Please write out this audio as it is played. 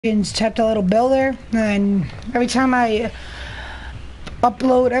and tap the little bell there, and every time I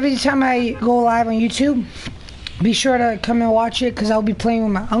upload, every time I go live on YouTube, be sure to come and watch it, because I'll be playing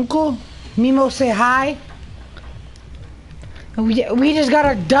with my uncle. Mimo, say hi. We just got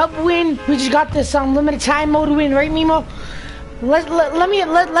our dub win. We just got this limited time mode win, right, Mimo?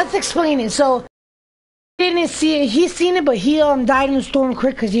 Let's explain it. So didn't see it. He's seen it, but he died in the storm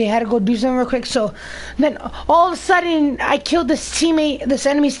quick because he had to go do something real quick. So then all of a sudden I killed this teammate, this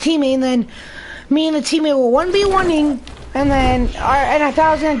enemy's teammate, and then me and the teammate were 1v1ing, and then I thought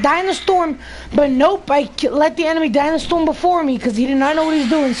I was gonna die in the storm, but nope, I let the enemy die in the storm before me because he did not know what he was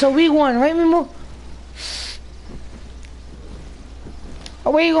doing. So we won, right, Mimo?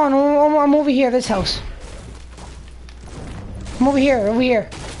 Oh, where you going? I'm over here, this house. I'm over here, over here.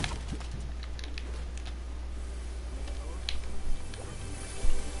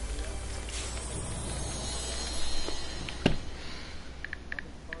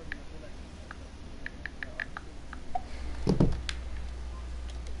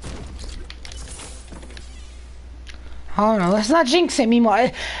 I don't know, let's not jinx it, Mimo.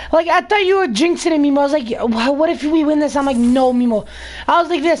 I thought you were jinxing it, Mimo. I was like, what if we win this? I'm like, no, Mimo. I was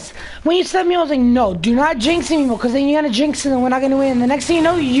like this. When you said me, I was like, no, do not jinx it, Mimo, because then you're going to jinx it and we're not going to win. The next thing you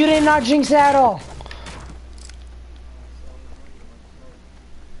know, you did not jinx it at all.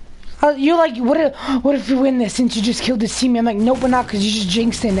 You're like, what if we win this since you just killed this teammate? I'm like, nope, we're not, because you just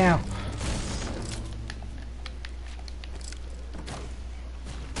jinxed it now.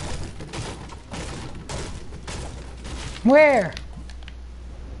 Where?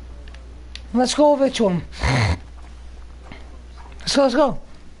 Let's go over to him. Let's go.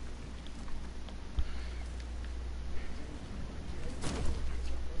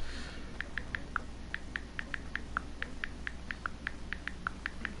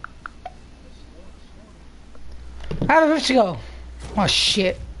 I have a rift to go. Oh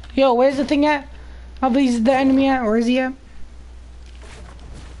shit. Yo, where's the thing at? I believe the enemy at? Where is he at?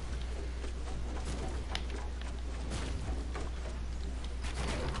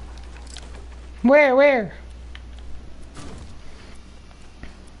 Where?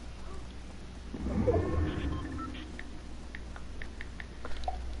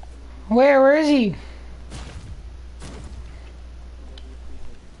 Where is he?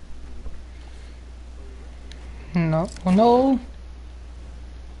 No.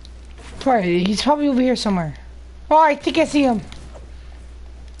 Probably, he's probably over here somewhere. Oh, I think I see him.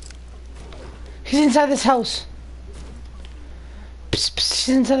 He's inside this house. Psst, psst,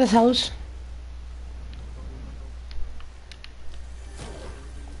 he's inside this house.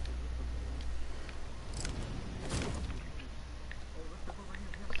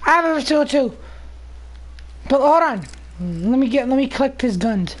 I have a pistol too. But hold on. Let me collect his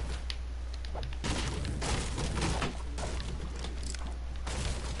guns.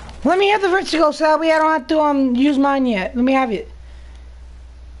 Let me have the vertigo so that way I don't have to use mine yet. Let me have it.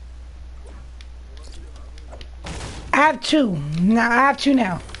 I have two. Now I have two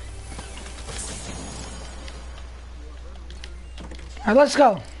now. Alright, let's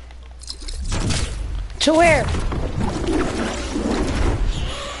go. To where?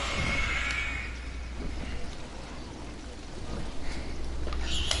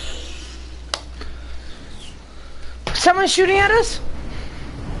 Someone's shooting at us?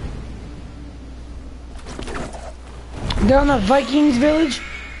 They're on the Vikings village.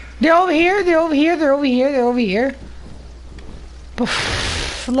 They're over here.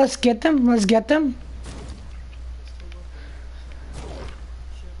 Let's get them.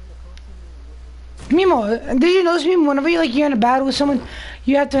 Mimo, did you notice, Mimo, whenever you're in a battle with someone,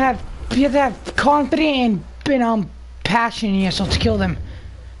 you have to have confidence and passion in yourself to kill them.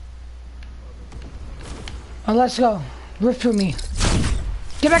 Oh, let's go. Rift with me.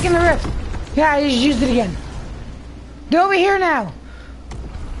 Get back in the rift. Yeah, I just used it again. They're over here now.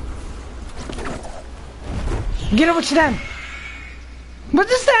 Get over to them. Was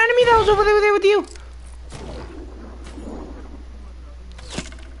this the enemy that was over there with you?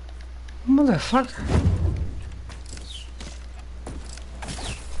 Motherfucker.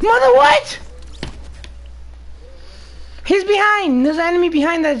 Mother what? He's behind. There's an enemy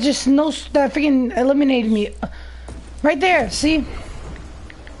behind that just knows that freaking eliminated me. Right there, see?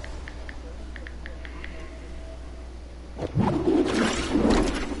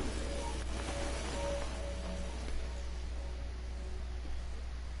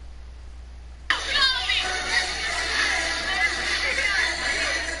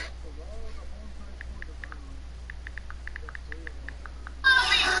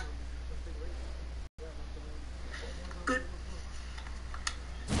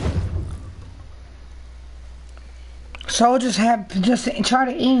 So I'll just try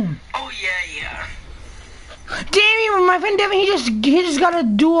to aim. Oh yeah. Damn, my friend Devin, he just got a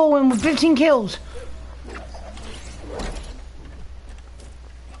duo win with 15 kills.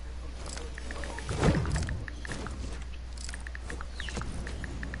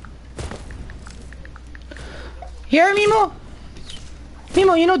 You hear Mimo?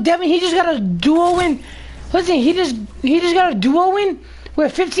 Mimo, you know Devin, he just got a duo win. Listen, he just got a duo win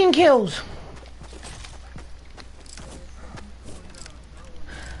with 15 kills.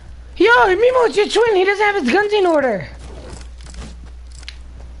 Yo, Mimo, it's your twin. He doesn't have his guns in order.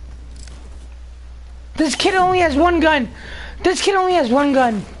 This kid only has one gun.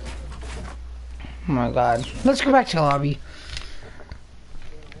 Oh my god. Let's go back to the lobby.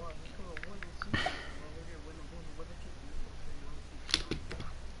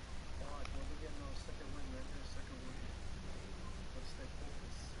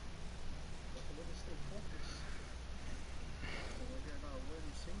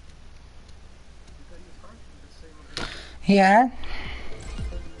 Yeah.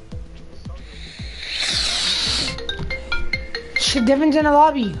 Shit, Devin's in the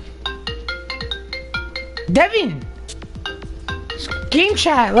lobby. Devin! Game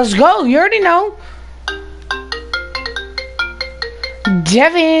chat, let's go. You already know.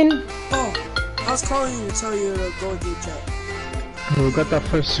 Devin! Oh, I was calling you to tell you to go game chat. We got that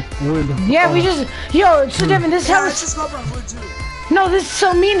first wood. Yeah, we just... Yo, so Devin, this is how... I just got my wood too. No,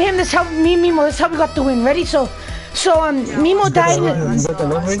 so me and him, this how... Me and Mimo, this is how we got the win. Ready? So, Mimo died in...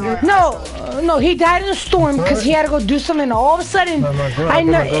 No, he died in a storm because he had to go do something. All of a sudden, I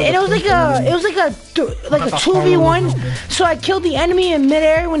know it was like a 2v1. So I killed the enemy in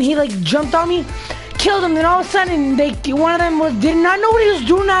midair when he like jumped on me, killed him. Then all of a sudden, one of them did not know what he was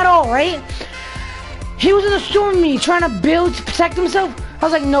doing at all. Right? He was in a storm with me, trying to build to protect himself. I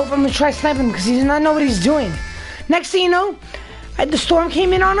was like, nope, I'm gonna try sniping him because he does not know what he's doing. Next thing you know, the storm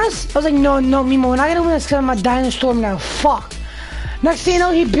came in on us. I was like, no, Mimo, we're not gonna win this because I'm gonna die in the storm now. Fuck. Next thing you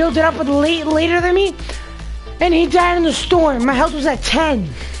know, he built it up with later than me, and he died in the storm. My health was at 10.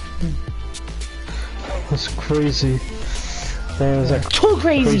 That's crazy. That was like too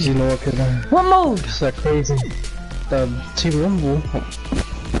crazy. What mode? It's like crazy. The Team Rumble.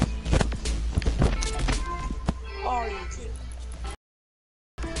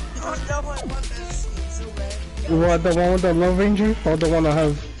 What, the one with the Love Ranger? Or the one I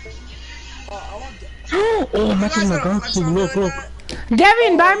have? Oh, matching my galaxy. Look.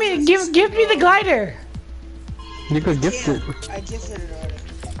 Devin, buy me, give me the glider. You could gift it. I gifted it already.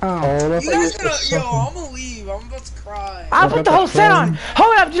 Oh, that's You guys gonna, yo, I'm gonna leave. I'm about to cry. I'll put the whole set on.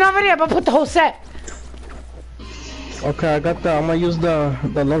 Hold up, do not ready up. I'll put the whole set. Okay, I got that. I'm gonna use the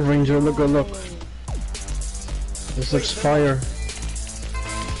Love Ranger. Look. This looks fire.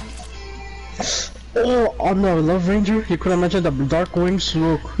 Oh, on the Love Ranger, you could imagine the Dark Wings.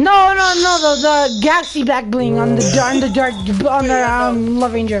 Look. No, the Galaxy back bling on the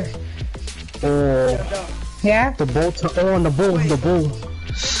Love Ranger. Oh. Yeah. The bow. Oh, on the bow.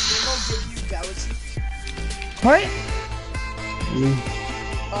 What?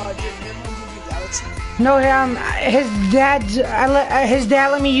 No, his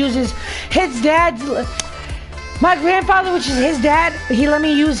dad let me use his dad's. My grandfather, which is his dad, he let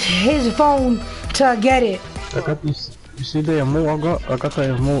me use his phone to get it. I got this. You see the emote? I got the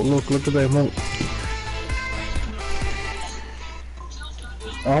emote. Look at the emote.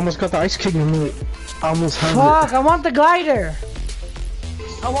 I almost got the Ice King emote. I almost have it. Fuck! I want the glider.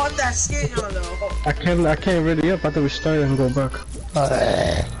 I want that skin on though. I can't ready up. I have to restart and go back.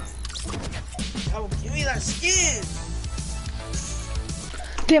 Oh, give me that skin.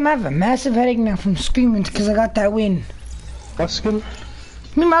 Damn, I have a massive headache now from screaming because I got that win. What skin?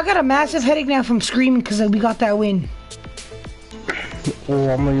 I got a massive headache now from screaming because we got that win. Oh,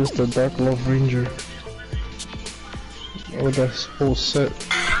 I'm gonna use the Dark Love Ranger. With this whole set.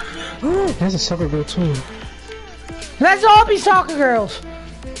 There's a soccer girl too. Let's all be soccer girls.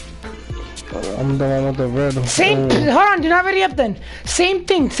 I'm the one with the red. Hold on, do not ready up then. Same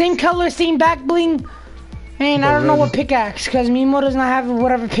thing, same color, same back bling. And I don't know what pickaxe, because Mimo does not have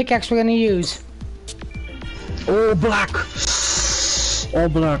whatever pickaxe we're gonna use. Oh, black. All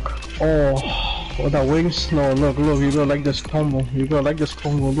black. Oh, that wings? No, look, you gonna like this combo.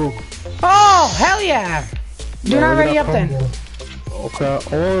 Look. Oh, hell yeah. Do not ready up then. Okay,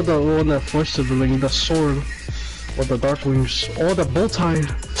 all the one that first sibling, the sword, or the dark wings, or the bow tie,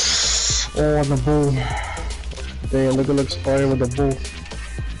 oh, the bow. Damn, look, it looks fire with the bow.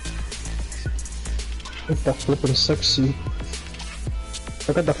 Look that flippin' sexy.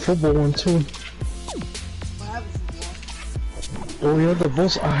 I got the football one too. Oh yeah, the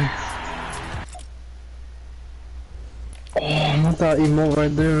bullseye. that emote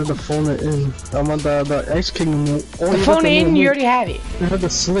right there, the phone it in. I want the Ice King emote. Oh, The phone in, you already have it. You have the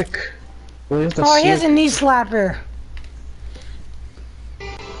slick. Oh, he has a knee slapper.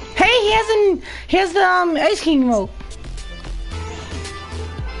 Hey, he has the Ice King emote.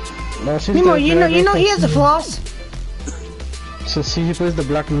 No, Mimo, you know he has a floss. So see, he plays the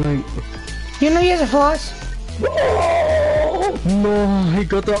Black Knight. You know he has a floss. Oh, no, he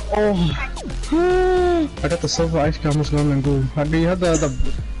got the I got the silver ice cream. Almost gone and go. You had the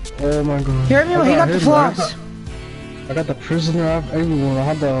oh my god. Here, Mimo, he got the floss. I got the prisoner. I have everyone. I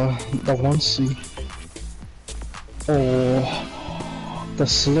had the 1C. Oh, the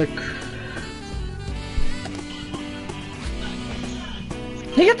slick.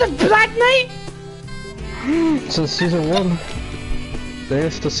 You got the Black Knight? Since season 1.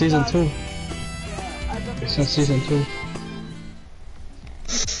 There's the season 2. It's in season 2.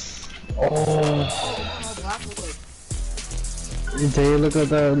 Oh. They look at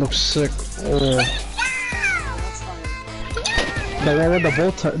that, it looks sick. Oh. The guy with the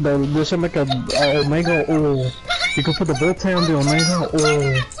bow tie, they should make a Omega. Oh. You can put the bow tie on the Omega.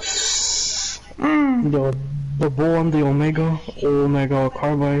 Oh. The bow on the Omega. Oh my god,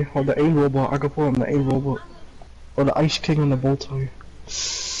 Carbide. Or the aim robot. I could put on the aim robot. Or the Ice King on the bow tie.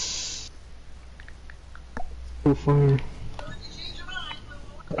 So fire.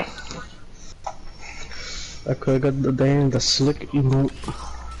 I could have got the slick emote.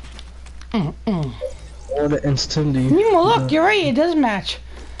 Or the instantly. Mimo, look, you're right, it does match.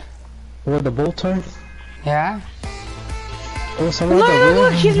 What, the bow tie? Yeah. Oh,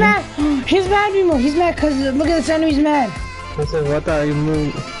 look, he's mad. He's mad, Mimo. He's mad because look at this enemy's mad. I said, what the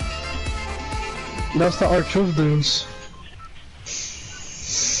emote? That's the R-Truth dudes.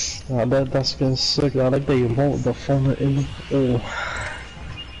 That's getting sick. I like the emote, the phone in. Oh.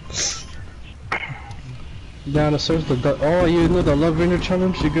 Down to search the. Oh, you know the Love Ranger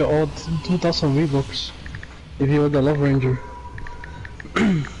challenge? You get all 2,000 V-Bucks if you have the Love Ranger.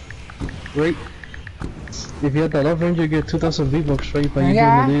 Right? If you have the Love Ranger, you get 2,000 V-Bucks, right? But you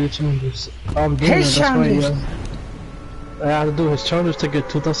doing the daily challenges. I'm doing his it, that's challenges. why, I have to do his challenge to get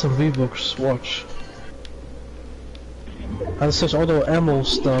 2,000 V-Bucks. Watch. I search all the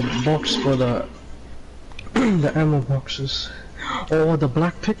ammos, the box for the the ammo boxes. Oh, the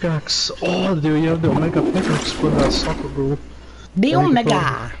black pickaxe. Oh, do you have the Omega pickaxe for the soccer bro? The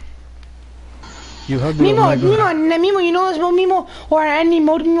Omega. You have the Mimo, Omega. Mimo, you know this about Mimo? Or any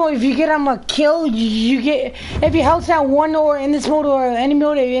mode, Mimo, if you get him a kill, you get, if your health's at 1 or in this mode or any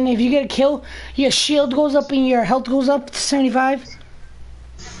mode, and if you get a kill, your shield goes up and your health goes up to 75.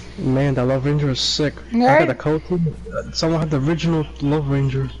 Man, that Love Ranger is sick. Right? I got a code too. Someone had the original Love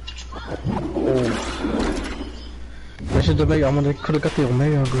Ranger. Oh. They should debate. They could have got the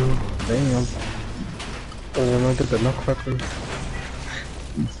Omega girl. Damn. Oh, I'm gonna get the Nutcracker.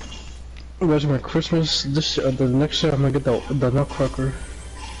 Where's my Christmas? The next year I'm gonna get the Nutcracker.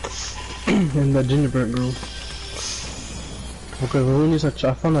 And the Gingerbread girl. Okay, we need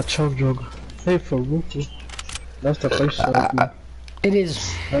I found a chug jug. Hey, for Rufu. That's the place. It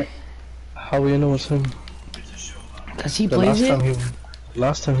is. How do you know it's him? Cause he plays it?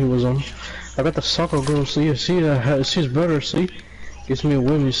 Last time he was on. I got the soccer girl, see that? She's better, see? Gives me a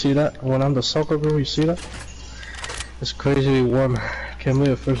win, you see that? When I'm the soccer girl, you see that? It's crazy, we won. Can't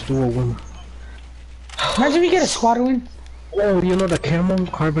believe first duo win. Imagine we get a squad win. Oh, you know the camo,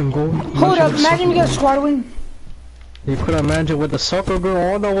 carbon gold? Hold up, imagine we get a squad win. You could imagine with the soccer girl,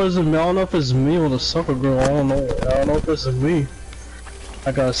 I don't know if it's me or the soccer girl, I don't know if it's me.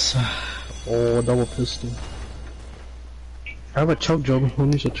 I got oh, double pistol. I have a choke jug. Who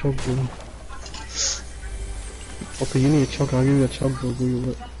needs a choke jug? Okay, you need a choke. I'll give you a choke jug. Where you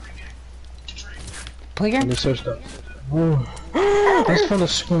at? Play again? Let me search that. Oh, that's for the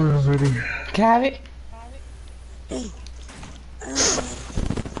score already. Can I have it?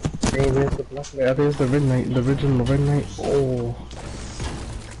 Hey, where's the black knight? I think it's the red knight. The original red knight. Oh.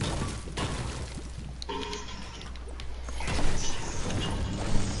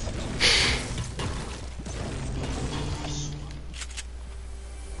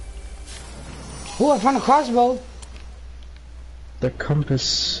 Oh, I found a crossbow. The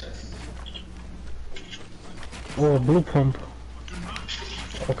compass. Oh, a blue pump.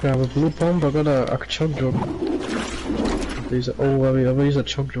 Okay, I have a blue pump. I got a chug jug. Oh, I use a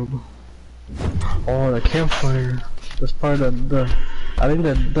chug jug. Oh, the campfire. That's part of the. I think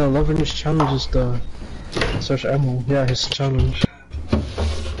that the Love Ranger's challenge is the search ammo. Yeah, his challenge.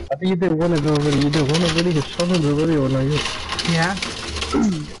 I think you did one of it already. You did one already. His challenge already, or not yet? Yeah.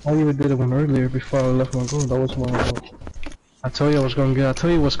 I even did one earlier before I left my goal. That was my. I told you I was gonna get it. I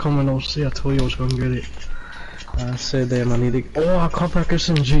told you it was coming, OC. I told you I was gonna get it. I say damn, I need to. Oh, I compact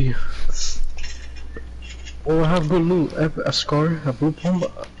SMG. Oh, I have good loot. I have a scar, a blue pump,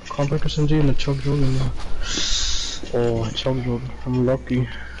 a compact SMG, and a chug Jordan. Oh, chug Jordan. I'm lucky.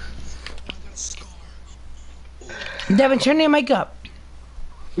 Devin, turn your mic up.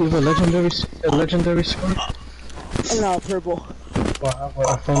 You have a legendary scar? No, purple. Wow,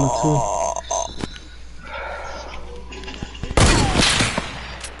 I found it too.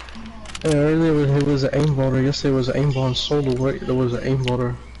 Yeah, earlier it was an aimbotter. Yesterday was an aimbot in solo. Right? There was an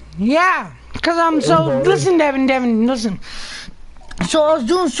aimbotter. Yeah, cause I'm so. Listen, Devin, listen. So I was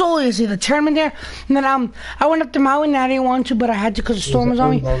doing solo yesterday, the tournament there, and then I went up the mountain. And I didn't want to, but I had to cause the storm was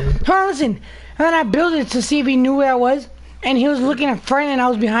on me. Hold on, listen. And then I built it to see if he knew where I was, and he was looking in front, and I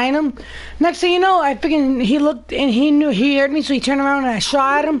was behind him. Next thing you know, I figured he looked and he heard me, so he turned around and I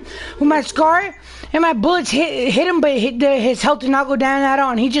shot at him with my scar. And my bullets hit him, but his health did not go down at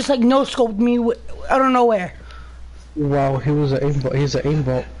all. And he just like no scoped me out of nowhere. Wow, he was an aimbot. He's an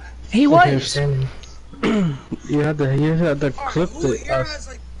aimbot. He was. You had to clip Who it. here has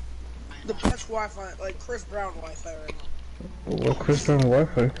like the best Wi-Fi, like Chris Brown Wi-Fi right now? Well, Chris Brown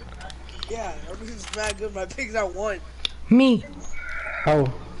Wi-Fi. Yeah, everything's mad good. My ping's at 1. Me.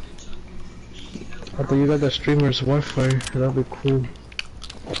 How? I thought you got the streamer's Wi-Fi. That'd be cool.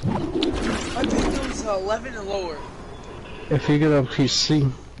 My ping goes to 11 and lower. If you get a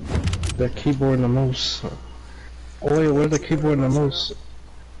PC, the keyboard and the mouse. Oh yeah, where's the keyboard and the mouse?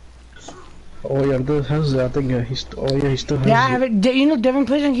 Oh yeah, Devin has it. I think he still has Yeah, I it. have it. You know Devin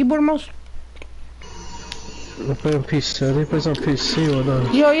plays on keyboard and mouse? They play on PC. They play on PC or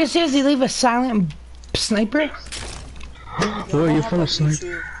the. Yo, you seriously leave a silent sniper? Where are you from, a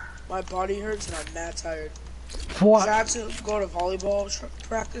sniper? My body hurts and I'm mad tired. For what? I had to go to volleyball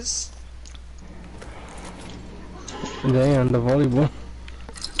practice. Damn, the volleyball.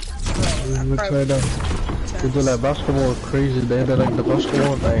 We tried that. We do like basketball crazy. They did like the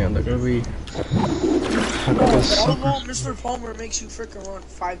basketball. Damn, they're gonna be. Volleyball, Mr. Palmer makes you freaking run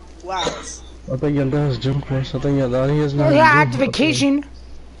 5 laps. I think he has gym class. I think he has no. Yeah, activation.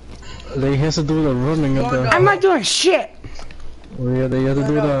 They has to do the running of the. I'm not doing shit. Oh yeah, they have to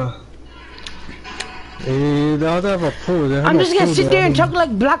do the. They have to have a pool. I'm just gonna sit there and talk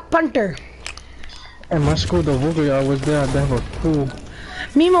like Black Panther. In my school, the Wooger, I was there. They have a pool.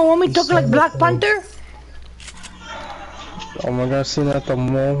 Mima, want me to talk like Black Panther? Oh my god, seen at the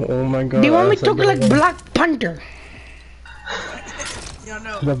mall. Oh my god. They want me to talk like Black Panther. Yeah,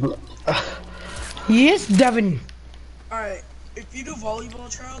 no. Yes, Devin. Alright, if you do volleyball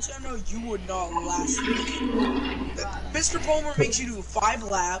tryouts, I know you would not last. Mr. Palmer makes you do 5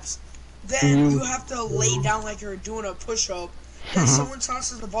 laps, then you have to lay down like you're doing a push-up, and someone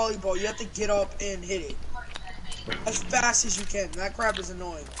tosses the volleyball, you have to get up and hit it. As fast as you can. That crap is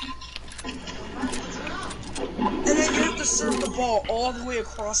annoying. And then you have to serve the ball all the way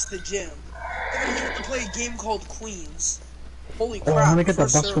across the gym. And then you have to play a game called Queens. Holy crap. Oh, I'm gonna get the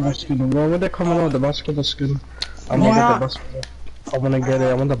basketball skin. Well, when they coming out with the basketball skin, I'm gonna get the basketball. I wanna get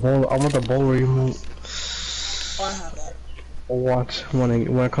it. I want the ball remote. Oh, I have that. Watch when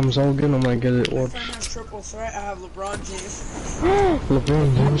it comes out again, I'm gonna get it. Watch. If I have triple threat, I have LeBron James.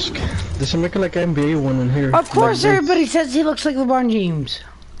 LeBron James. They should make it like an NBA one in here. Of course, like everybody says he looks like LeBron James.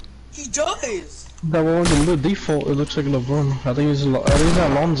 He does. That one, the default, it looks like LeBron. I think it's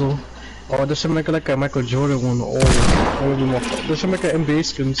Alonzo. Or they should make it like a Michael Jordan one. Or they should make an NBA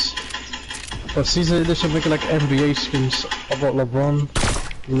skins. For season, they should make it like NBA skins about LeBron.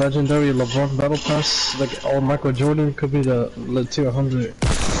 Legendary LeBron Battle Pass, like all Michael Jordan could be the tier 100.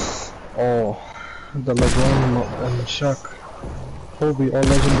 Oh, the LeBron and Shaq, Kobe, all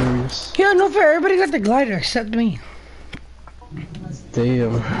legendaries. Yeah, no fair. Everybody got the glider except me.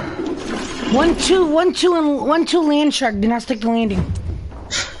 Damn. 1-2 land shark. Did not stick the landing.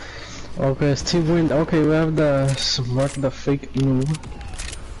 Okay, it's team win. Okay, we have the fake move.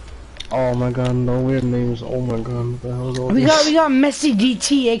 Oh my god, no weird names. Oh my god, what the hell is all We this? got Messi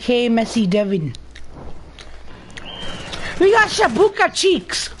DT, aka Messi Devin. We got Shabuka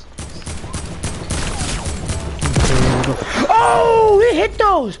Cheeks. Oh, we hit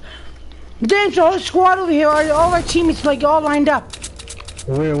those. Damn, so whole squad over here, all our teammates like all lined up.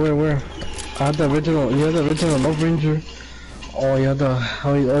 Where? I had the original. You had the original Love Ranger. Oh, you had the.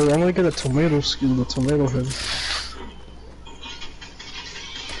 Oh, I'm gonna get a tomato skin, the tomato head.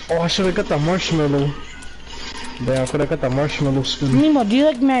 Oh, I should have got the marshmallow. Yeah, I could have got the marshmallow skin. Nemo, do you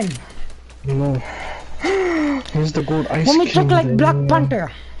like men? No. Here's the gold ice When cream. we took like Black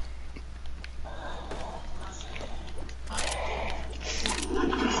Panther.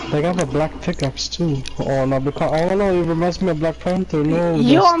 They got the black pickups too. Oh no, because oh no, it reminds me of Black Panther. No,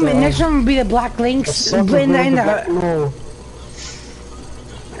 Yo, I mean, next one would be the Black Lynx. No.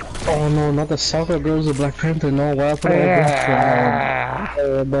 Oh no, not the soccer girls of Black Panther. No, why I put it black?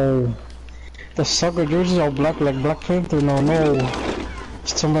 Oh no, the soccer jerseys are black like Black Panther. No, no,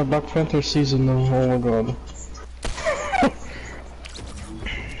 it's talking about Black Panther season. No, oh my god.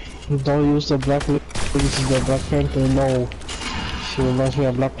 Don't use the black. This is the Black Panther. No. She reminds me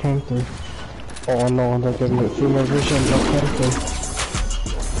of Black Panther. Oh no, like a female version of Black Panther.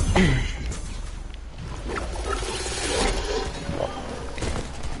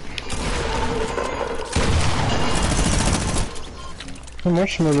 The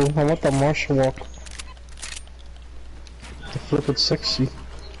marshmallow, I want the marsh walk. The flip it sexy.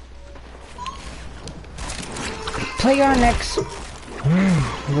 Play on next.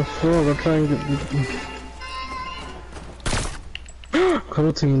 The floor, we're trying to get...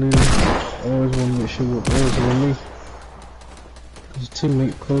 Color team leader. Always want me, she will always want me. His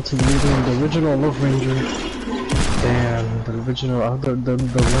teammate, color team leader, and the original Love Ranger. Damn, the original, the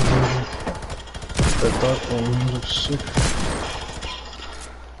Love Ranger. The dark one, looks sick.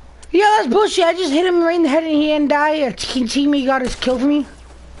 Yeah, that's bullshit. I just hit him right in the head and he didn't die. A teammate got his kill for me.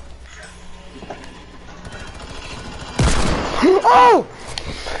 Oh!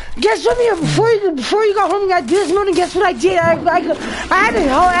 Guess what? Before you got home, you got this morning. Guess what I did? I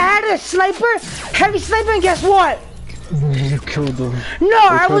had a sniper, heavy sniper, and guess what? You killed him. No,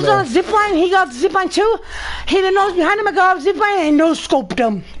 I was on a zipline. He got the zipline too. He didn't know behind him. I got off zipline and no scoped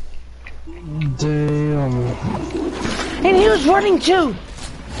him. Damn. And he was running too.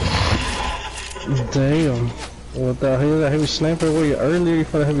 Damn. What the hell? That heavy sniper? Wait, earlier you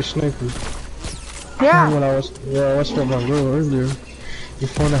fought a heavy sniper. Yeah. When I was with my girl earlier. You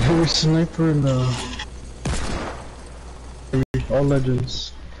fought a heavy sniper in the All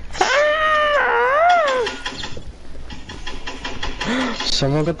Legends.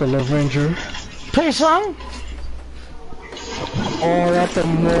 Someone got the Love Ranger. Play a song? Oh, that's the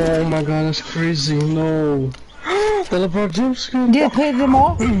mall. Oh my god, that's crazy. No. The LeBron James skin. Did I play them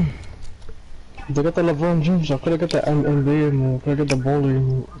all? They got the LeBron James. I could've got the NBA move. Could've got the bowling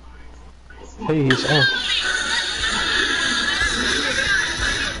move. Hey, he's off.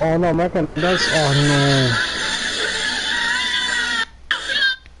 Oh no, Michael, that's, oh no.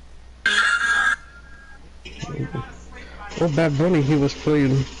 Oh, Bad Bunny he was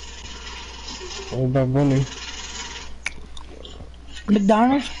playing. Oh, Bad Bunny.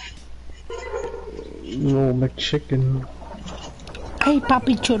 McDonald's? No, McChicken. Hey,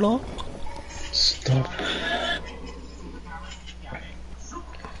 Papi Chulo. Stop.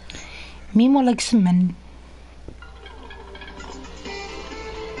 Mimo like cement.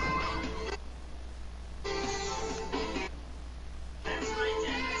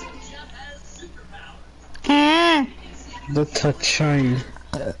 The touching.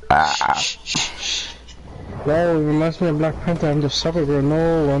 No, it reminds me of Black Panther. I'm the sucker girl.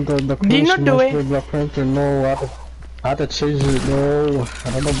 No, I'm the Did not do it. Black Panther. No, I had to change it. No,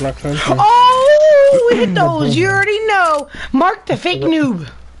 I don't know Black Panther. Oh, we hit those. You already know. Mark the fake noob.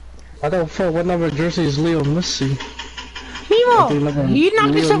 I don't know what number jersey is Leo Messi. Mimo, you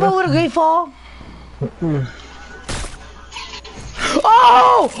knocked yourself over with a great fall.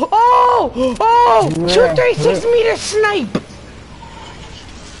 Oh! Oh! Oh! Yeah, 236 meter snipe!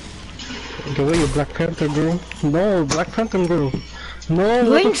 Get away, you Black Panther girl. No, Black Panther girl. No,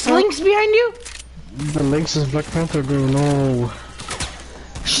 Lynx behind you? The Lynx is Black Panther girl, no.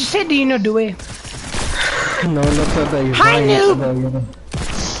 She said, do you know the way? No, not that they. Hi, noob!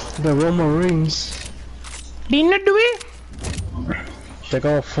 The Roma rings. Do you know the way? They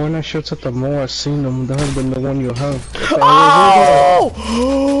got FORTNITE shirts at the mall. I've seen them. That has been the one you have. Oh!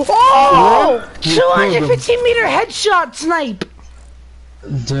 Oh! 215 meter headshot snipe!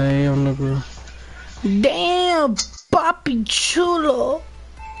 Damn, nigga. Damn, Papi Chulo.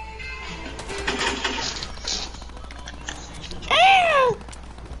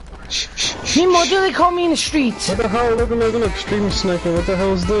 Mimo, what do they call me in the streets? What the hell? Look, stream sniper. What the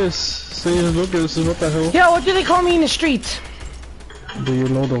hell is this? See, look, this is what the hell? Yo, what do they call me in the streets? Do you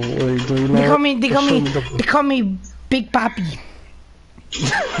know the way? Do you know? They call me Big Papi.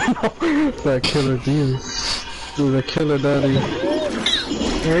 That killer Diaz. Dude, the killer daddy.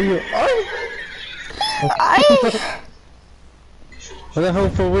 Where are you? What the hell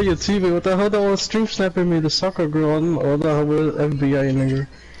for where your TV? What the hell that was stream snapping me? The soccer girl. What the hell with FBI nigga?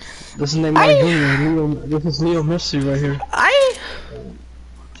 This is Neymar Jr. This is Leo Messi right here.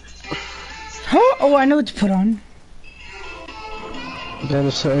 Huh? Oh, I know what to put on. Damn,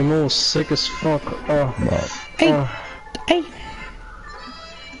 this emo's sick as fuck. Oh. Hey. Hey.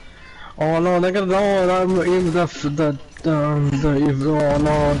 Oh no, they got no. Even the oh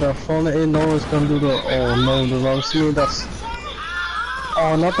no, the phone ain't no is gonna do the. Oh no, the I'm seeing that's.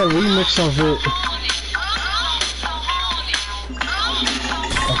 Oh, not the remix of it.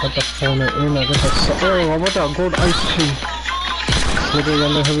 I got the phone in. I got the. Oh, what about that gold ice cream? So they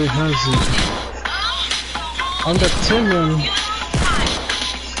wonder who has it. I'm the tin one.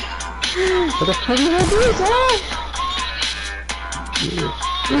 What the fuck did I do?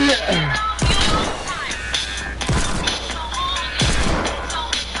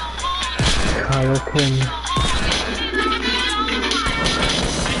 Kyle King.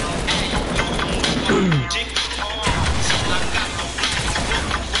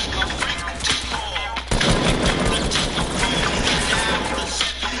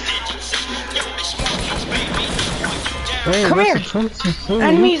 Hey, Come here.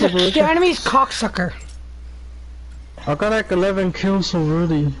 The enemy's cocksucker. I got like 11 kills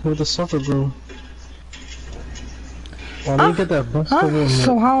already with the soccer bro. I need to get that buster one.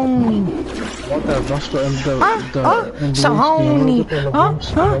 So honey. I want that buster and so honey. So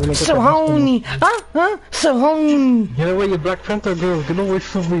honey. So honey. Get away, you Black Panther girl. Get away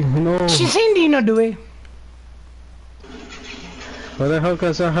from me. No. She's saying, do you not do it? Where the hell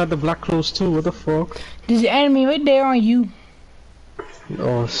guys I had the black clothes too? What the fuck? There's an enemy right there on you.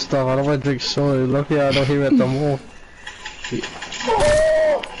 Oh stop, I don't want to drink soda. Lucky I don't hear it the more. You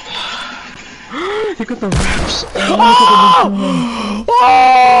got the raps. Oh!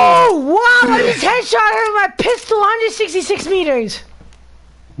 Wow! I just headshot her with my pistol 166 meters.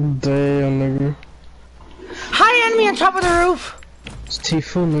 Damn nigga. Hi enemy on top of the roof. It's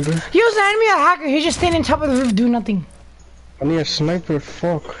T-Fu nigga. Use the enemy a hacker, he's just standing on top of the roof doing nothing. I need a sniper,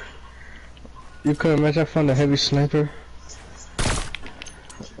 fuck. You could imagine I found a heavy sniper.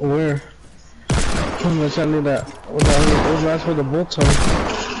 Where? How much I need that? That's where the bolts are.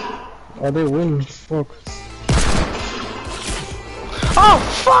 Oh, they win. Fuck. Oh,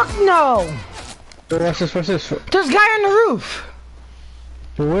 fuck no! Watch this, watch this. There's a guy on the roof.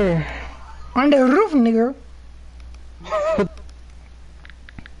 Where? On the roof, nigga.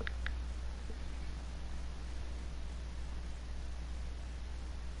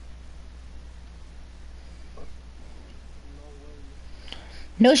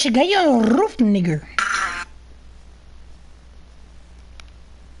 No, she got you on the roof, nigger.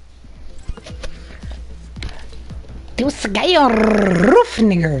 There was a guy on the roof,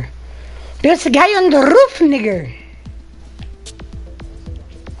 nigger. There's a guy on the roof, nigger.